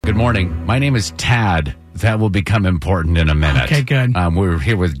Good morning. My name is Tad. That will become important in a minute. Okay, good. We're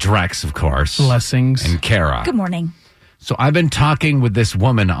here with Drex, of course. Blessings. And Kara. Good morning. So I've been talking with this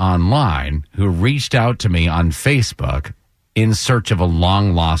woman online who reached out to me on Facebook in search of a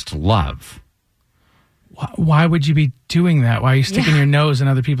long-lost love. Why would you be doing that? Why are you sticking your nose in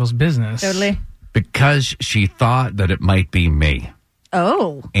other people's business? Totally. Because she thought that it might be me.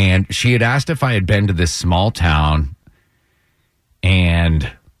 Oh. And she had asked if I had been to this small town,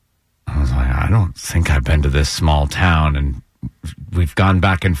 and I was like, I don't think I've been to this small town, and we've gone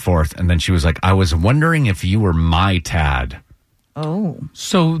back and forth, and then she was like, I was wondering if you were my Tad. Oh.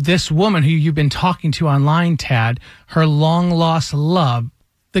 So this woman who you've been talking to online, Tad, her long-lost love,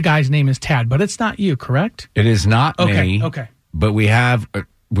 the guy's name is Tad, but it's not you, correct? It is not me. Okay. But we have,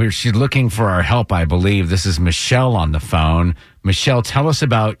 she's looking for our help, I believe. This is Michelle on the phone. Michelle, tell us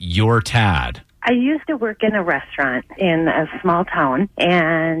about your Tad. I used to work in a restaurant in a small town,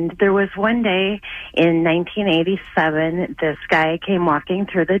 and there was one day in 1987, this guy came walking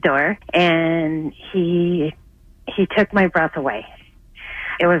through the door, and he took my breath away.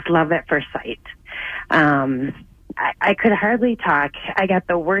 It was love at first sight. I could hardly talk. I got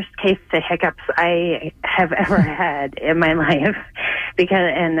the worst case of hiccups I have ever had in my life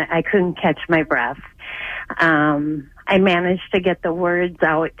and I couldn't catch my breath. I managed to get the words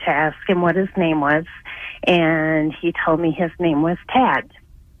out to ask him what his name was, and he told me his name was Tad.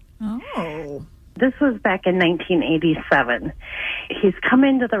 Oh. This was back in 1987. He's come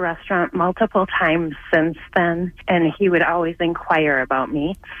into the restaurant multiple times since then, and he would always inquire about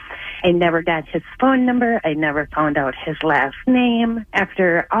me. I never got his phone number. I never found out his last name.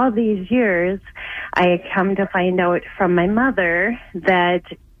 After all these years, I had come to find out from my mother that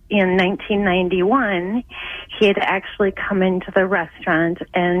in 1991, he had actually come into the restaurant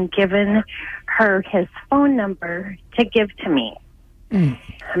and given her his phone number to give to me. Mm.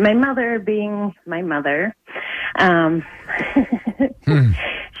 My mother being my mother,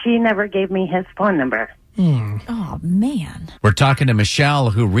 she never gave me his phone number. Oh, man. We're talking to Michelle,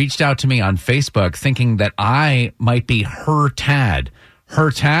 who reached out to me on Facebook thinking that I might be her Tad.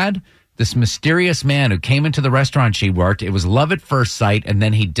 Her Tad? This mysterious man who came into the restaurant she worked. It was love at first sight, and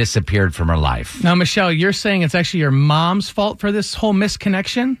then he disappeared from her life. Now, Michelle, you're saying it's actually your mom's fault for this whole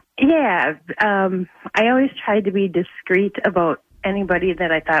misconnection? Yeah. I always tried to be discreet about anybody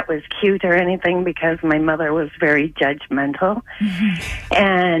that I thought was cute or anything because my mother was very judgmental. Mm-hmm.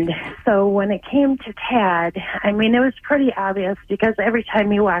 And so when it came to Tad, I mean, it was pretty obvious because every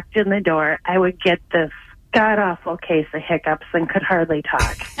time he walked in the door, I would get this god-awful case of hiccups and could hardly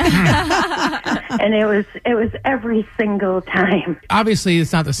talk. And it was every single time. Obviously,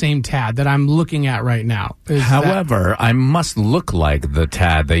 it's not the same Tad that I'm looking at right now. However, I must look like the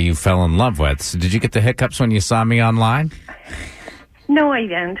Tad that you fell in love with. So did you get the hiccups when you saw me online? No, I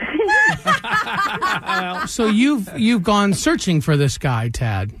didn't. So you've gone searching for this guy,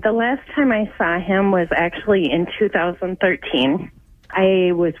 Tad. The last time I saw him was actually in 2013.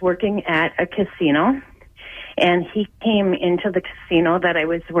 I was working at a casino, and he came into the casino that I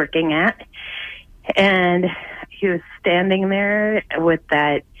was working at, and he was standing there with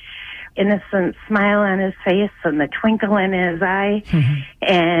that innocent smile on his face and the twinkle in his eye,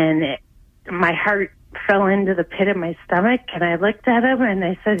 and my heart fell into the pit of my stomach, and I looked at him and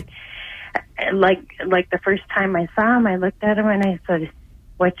I said, like the first time I saw him, I looked at him and I said,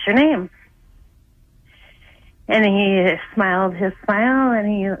 "What's your name?" And he smiled his smile and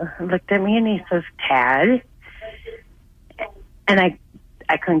he looked at me and he says, "Tad." And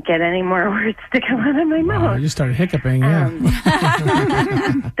I couldn't get any more words to come out of my mouth. You started hiccuping, yeah.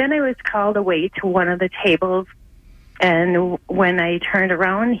 Then I was called away to one of the tables, and when I turned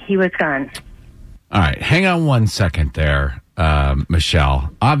around, he was gone. All right, hang on one second there,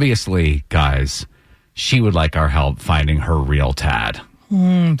 Michelle. Obviously, guys, she would like our help finding her real Tad.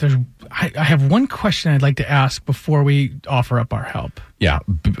 I have one question I'd like to ask before we offer up our help. Yeah,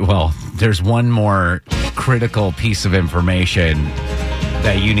 well, there's one more critical piece of information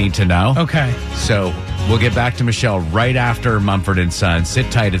that you need to know. Okay. So we'll get back to Michelle right after Mumford & Sons.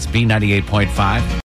 Sit tight. It's B98.5.